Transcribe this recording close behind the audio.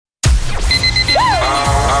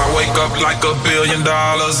up like $1 billion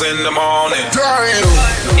in the morning.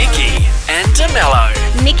 Damn. Nikki and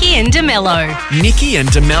DeMello. Nikki and DeMello. Nikki and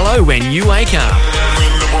DeMello when you wake up.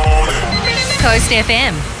 Coast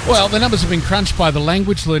FM. Well, the numbers have been crunched by the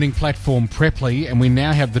language learning platform Preply, and we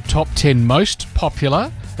now have the top 10 most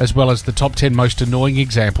popular as well as the top 10 most annoying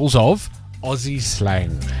examples of Aussie slang.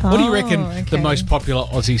 What do you reckon the most popular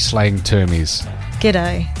Aussie slang term is?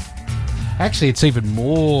 G'day. Actually, it's even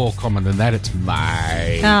more common than that. It's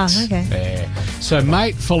mate. Ah, okay. Yeah. So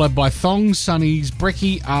mate, followed by thongs, sunnies,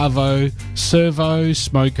 brekkie, arvo, servo,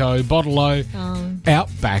 smoko, bottle-o,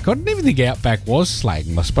 outback. I didn't even think outback was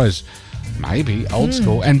slang. I suppose maybe old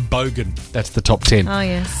school. And bogan. That's the top 10. Oh,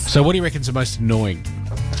 yes. So what do you reckon's the most annoying?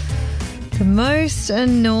 The most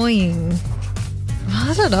annoying.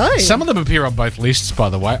 I don't know. Some of them appear on both lists, by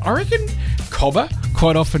the way. I reckon cobber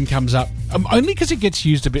quite often comes up, only because it gets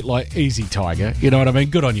used a bit like easy tiger. You know what I mean?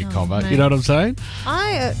 Good on you, cobber. Mate. You know what I'm saying?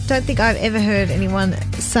 I don't think I've ever heard anyone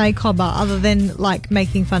say cobber other than, like,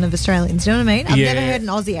 making fun of Australians. You know what I mean? I've never heard an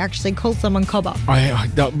Aussie actually call someone cobber.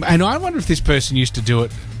 And I wonder if this person used to do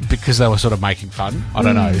it because they were sort of making fun. I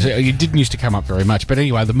don't know. It didn't used to come up very much. But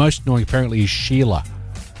anyway, the most annoying apparently is Sheila.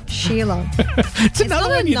 Sheila. It's not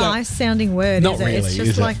another a one you nice sounding word, Not is it? really, It's just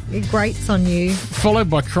is it? like it grates on you. Followed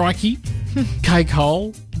by crikey, cake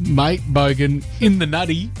hole, mate, bogan, in the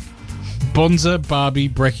nutty, bonza, Barbie,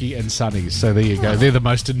 brekkie, and sunnies. So there you go. They're the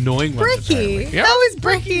most annoying ones. Brekkie? apparently. Yep. How is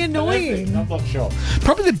brekkie annoying? I'm not sure.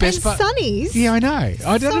 Probably the best And part. sunnies? Yeah, I know. I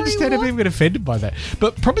don't Sorry, understand how what? people get offended by that.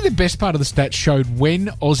 But probably the best part of the stats showed when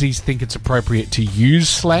Aussies think it's appropriate to use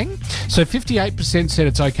slang. So 58% said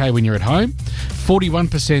it's okay when you're at home.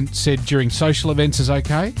 41% said during social events is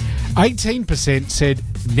okay. 18% said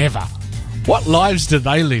never. What lives do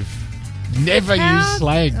they live? Never use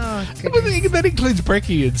slang. Oh, That includes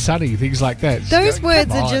brekkie and sunny, things like that. Those Come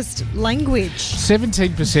words are on. just language.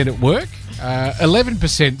 17% at work,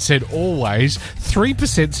 11% said always,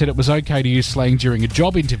 3% said it was okay to use slang during a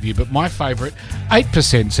job interview, but my favourite,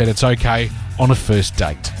 8% said it's okay on a first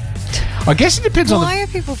date. I guess it depends on Why are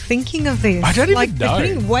people thinking of this? I don't even like, know.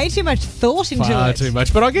 They're putting way too much thought into far it. too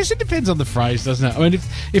much, but I guess it depends on the phrase, doesn't it? I mean,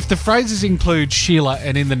 if the phrases include Sheila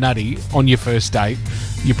and in the nutty on your first date,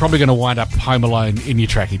 you're probably going to wind up home alone in your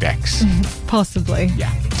tracky dacks. Possibly.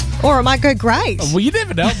 Yeah. Or it might go great. Well, you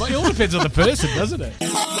never know. It all depends on the person, doesn't it?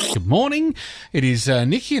 Good morning. It is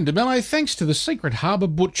Nikki and DeMello. Thanks to the Secret Harbour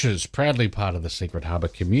Butchers, proudly part of the Secret Harbour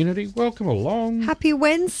community. Welcome along. Happy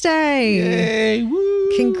Wednesday. Yay,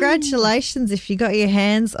 woo. Congratulations if you got your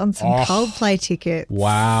hands on some Coldplay tickets.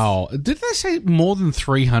 Wow. Did they say more than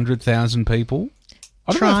 300,000 people?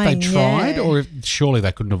 I don't know if they tried or if surely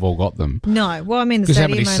they couldn't have all got them. No. Well, I mean, the 'Cause how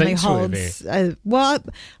many stadium only seats were holds... well,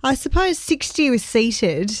 I suppose 60 was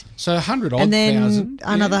seated. So 100 odd And then thousand.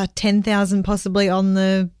 another 10,000 possibly on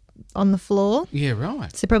the floor. Yeah,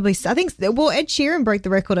 right. So probably... I think... Well, Ed Sheeran broke the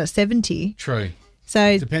record at 70. True.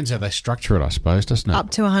 So... Depends how they structure it, I suppose, doesn't it? Up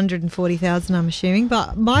to 140,000, I'm assuming.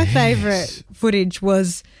 But my favourite footage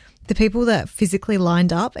was the people that physically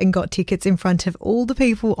lined up and got tickets in front of all the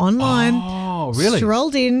people online. Oh, really?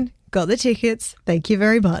 Strolled in, got the tickets. Thank you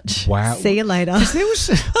very much. Wow. See you later. There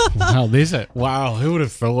was... Wow, there's it. Wow, who would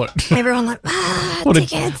have thought? Everyone like,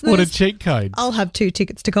 tickets. What a cheat code. I'll have 2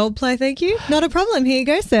 tickets to Coldplay, thank you. Not a problem. Here you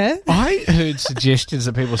go, sir. I heard suggestions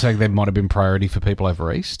that people saying there might have been priority for people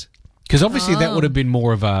over East. Because obviously that would have been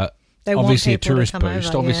more of a... They want obviously a people to tourist come boost.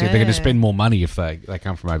 over, Obviously they're going to yeah. spend more money if they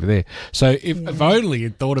come from over there. So if only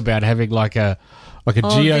you'd thought about having like a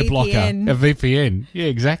geo blocker, VPN. a VPN. Yeah,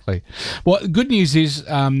 exactly. Well, good news is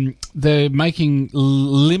they're making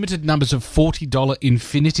limited numbers of $40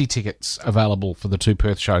 Infinity tickets available for the 2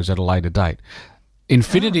 Perth shows at a later date.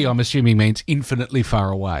 Infinity, I'm assuming, means infinitely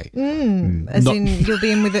far away. As in, you'll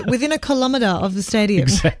be within a kilometre of the stadium.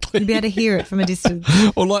 Exactly. You'll be able to hear it from a distance.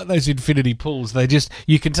 Or like those infinity pools,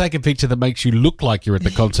 you can take a picture that makes you look like you're at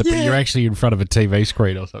the concert, but you're actually in front of a TV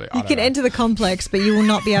screen or something. You can enter the complex, but you will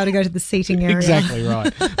not be able to go to the seating area. Exactly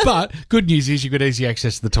right. But good news is you've got easy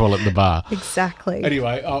access to the toilet and the bar. Exactly.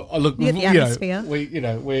 Anyway, look, You get the atmosphere.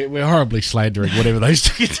 We're horribly slandering whatever those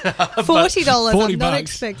tickets are. $40. I'm not $40.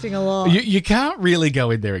 expecting a lot. You can't really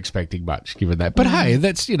go in there expecting much, given that. But hey,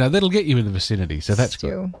 that's that'll get you in the vicinity, so that's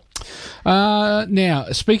good. Now,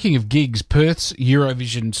 speaking of gigs, Perth's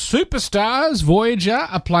Eurovision superstars Voyager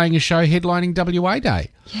are playing a show headlining WA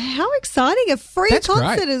Day. Yeah, how exciting. A free That's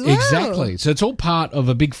concert great. as well. Exactly. So it's all part of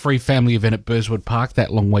a big free family event at Burswood Park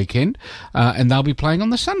that long weekend, and they'll be playing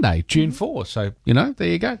on the Sunday, June 4. So, there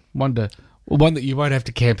you go. One that you won't have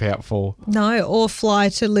to camp out for. No, or fly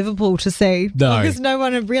to Liverpool to see. No. Because no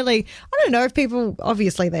one had really... I don't know if people...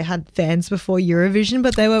 Obviously, they had fans before Eurovision,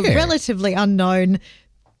 but they were relatively unknown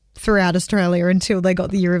throughout Australia until they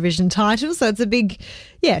got the Eurovision title. So it's a big,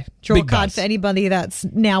 draw Big card buzz. for anybody that's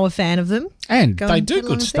now a fan of them. And Go they and do head along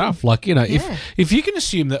good and stuff. sing. Like, Yeah. if you can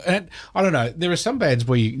assume that, and I don't know, there are some bands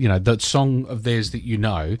where, the song of theirs that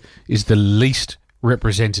is the least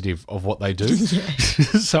representative of what they do.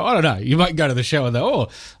 So I don't know. You might go to the show and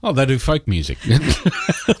they do folk music.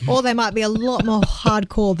 Or they might be a lot more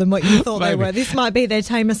hardcore than what you thought they Maybe. were. This might be their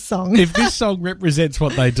tamest song. If this song represents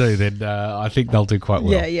what they do, then I think they'll do quite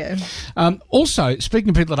well. Yeah. Also, speaking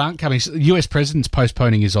of people that aren't coming, the US president's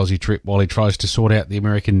postponing his Aussie trip while he tries to sort out the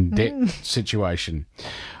American debt situation.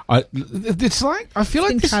 It's like, I feel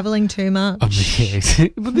like Been travelling too much.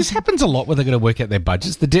 Well, this happens a lot when they're going to work out their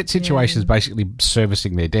budgets. The debt situation is basically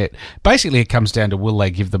servicing their debt. Basically, it comes down to will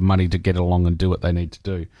they give them money to get along and do what they need to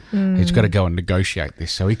do. He's got to go and negotiate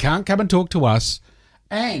this. So he can't come and talk to us.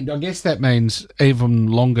 And I guess that means even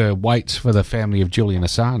longer waits for the family of Julian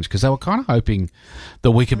Assange, because they were kind of hoping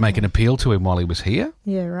that we could make an appeal to him while he was here.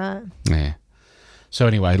 Yeah, right. Yeah. So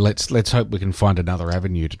anyway, let's hope we can find another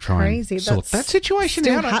avenue to try and sort that situation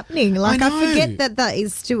still out. happening. Like, I forget that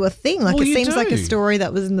is still a thing. Like, Well, it you seems like a do. story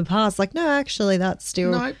that was in the past. Like, no, actually, that's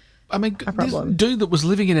still... No, I mean, a problem. this dude that was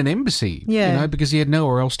living in an embassy, Yeah. because he had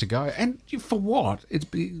nowhere else to go. And for what? It's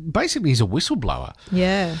basically he's a whistleblower.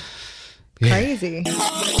 Yeah. Yeah. Crazy.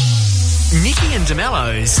 Nikki and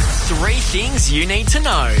DeMello's 3 Things You Need to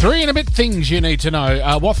Know. 3 and a bit things you need to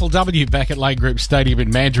know. Waffle W back at Lane Group Stadium in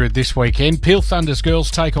Mandurah this weekend. Peel Thunder's girls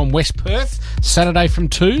take on West Perth Saturday from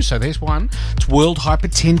 2. So there's one. It's World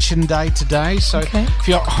Hypertension Day today. So if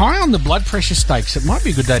you're high on the blood pressure stakes, it might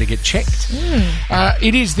be a good day to get checked.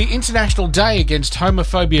 It is the International Day against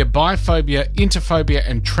homophobia, biphobia, interphobia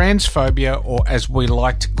and transphobia, or as we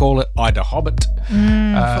like to call it, Ida Hobbit.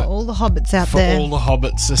 For all the hobbits out For there. all the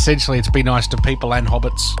hobbits. Essentially, it's be nice to people and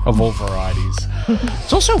hobbits of all varieties.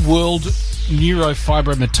 It's also World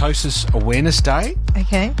Neurofibromatosis Awareness Day,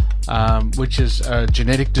 Okay. which is a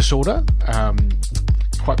genetic disorder.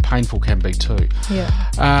 Quite painful can be too.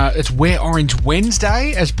 Yeah. It's Wear Orange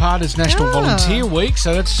Wednesday as part of National Volunteer Week,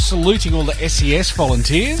 so that's saluting all the SES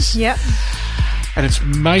volunteers. Yep. And it's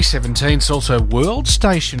May 17th. It's also World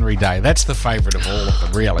Stationery Day. That's the favourite of all of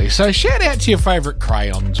them, really. So shout out to your favourite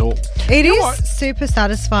crayons. Or It you know is what? super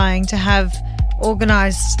satisfying to have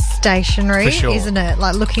organised stationery, For sure. isn't it?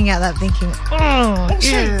 Like looking at that thinking,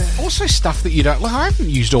 Also stuff that you don't like. I haven't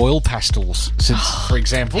used oil pastels since, for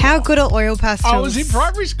example. how good are oil pastels? I was in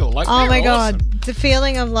primary school. Like, Oh they're my awesome. God. The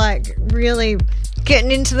feeling of like really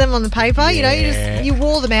getting into them on the paper, you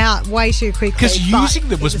wore them out way too quickly. Because but using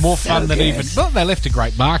them was it more so fun than good. even... Well, they left a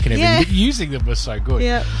great mark and everything, Yeah. but using them was so good.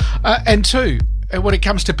 Yep. And 2, when it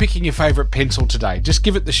comes to picking your favourite pencil today, just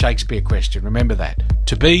give it the Shakespeare question. Remember that.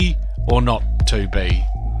 To be or not to be?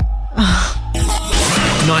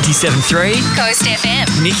 97.3 Coast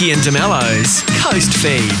FM. Nikki and DeMello's Coast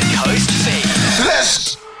Feed. Coast Feed.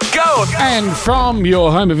 Let's Go! And from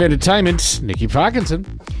your home of entertainment, Nikki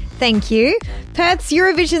Parkinson. Thank you. Perth's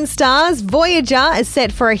Eurovision stars Voyager is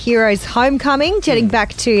set for a hero's homecoming, jetting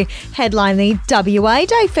back to headline the WA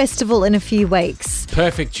Day Festival in a few weeks.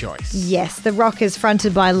 Perfect choice. Yes, the Rockers,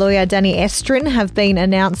 fronted by lawyer Danny Estrin, have been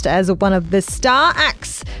announced as one of the star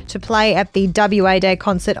acts to play at the WA Day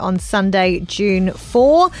concert on Sunday, June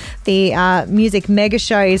 4. The music mega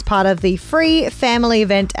show is part of the free family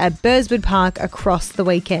event at Burswood Park across the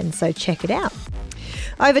weekend, so check it out.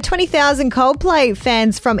 Over 20,000 Coldplay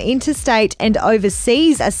fans from interstate and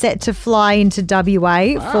overseas are set to fly into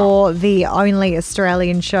WA for the only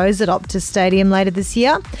Australian shows at Optus Stadium later this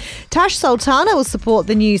year. Tash Sultana will support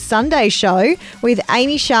the new Sunday show, with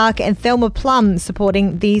Amy Shark and Thelma Plum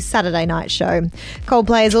supporting the Saturday night show.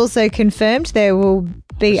 Coldplay has also confirmed there will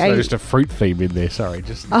be Just a fruit theme in there, sorry.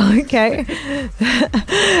 Okay.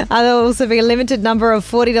 There will also be a limited number of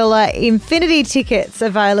 $40 Infinity tickets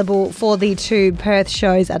available for the 2 Perth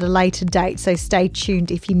shows at a later date, so stay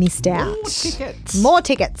tuned if you missed out. More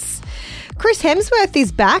tickets. Chris Hemsworth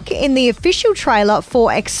is back in the official trailer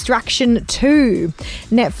for Extraction 2.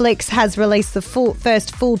 Netflix has released the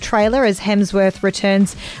first full trailer as Hemsworth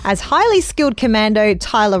returns as highly skilled commando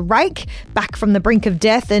Tyler Rake, back from the brink of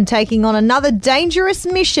death and taking on another dangerous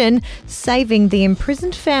mission, saving the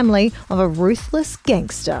imprisoned family of a ruthless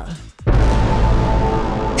gangster.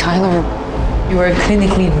 Tyler, you were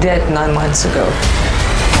clinically dead 9 months ago.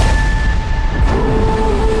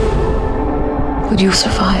 But you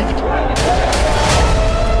survived.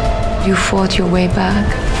 You fought your way back.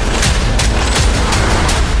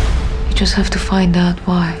 You just have to find out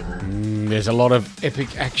why. There's a lot of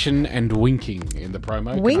epic action and winking in the promo. Can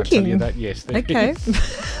I tell Winking? you that? Yes. there Okay.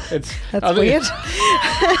 is. It's, That's weird.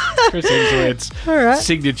 Chris Hemsworth's All right.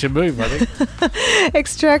 signature move, I think.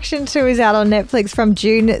 Extraction 2 is out on Netflix from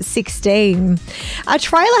June 16. A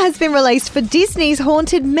trailer has been released for Disney's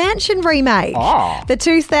Haunted Mansion remake. Oh. The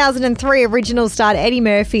 2003 original starred Eddie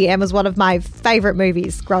Murphy and was one of my favourite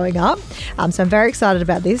movies growing up. So I'm very excited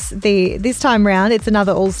about this. This time round, it's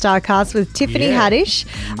another all-star cast with Tiffany Haddish,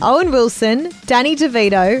 Owen Wilson, Danny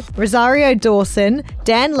DeVito, Rosario Dawson,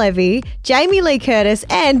 Dan Levy, Jamie Lee Curtis,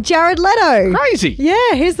 and Jared Leto. Crazy.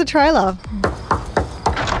 Yeah, here's the trailer.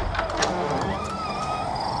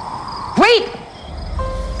 Wait!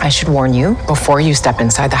 I should warn you, before you step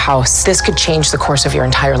inside the house, this could change the course of your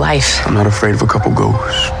entire life. I'm not afraid of a couple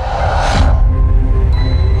ghosts.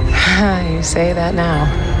 You say that now.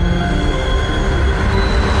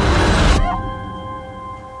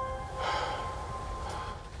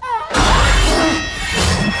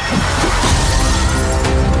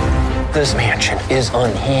 This mansion is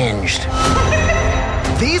unhinged.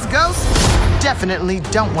 These ghosts definitely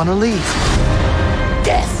don't want to leave.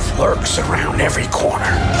 Death lurks around every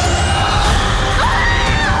corner.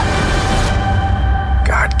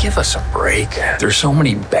 God, give us a break. There's so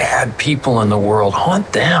many bad people in the world.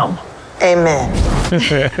 Haunt them. Amen.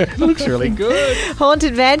 Looks really good.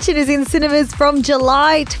 Haunted Mansion is in cinemas from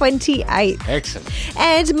July 28th. Excellent.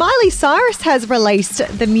 And Miley Cyrus has released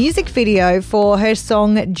the music video for her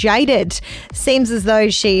song Jaded. Seems as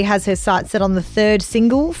though she has her sights set on the third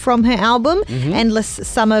single from her album, Endless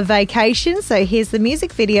Summer Vacation. So here's the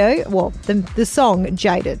music video, well, the song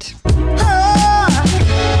Jaded.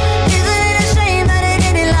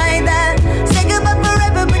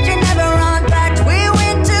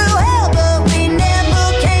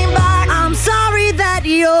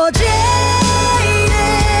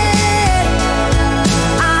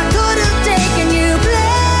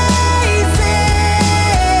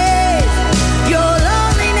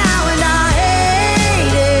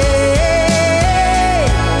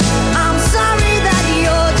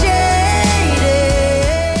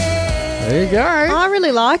 There you go. I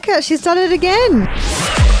really like her. She's done it again.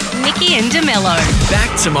 Nikki and DeMello.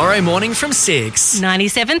 Back tomorrow morning from 6.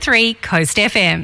 97.3 Coast FM.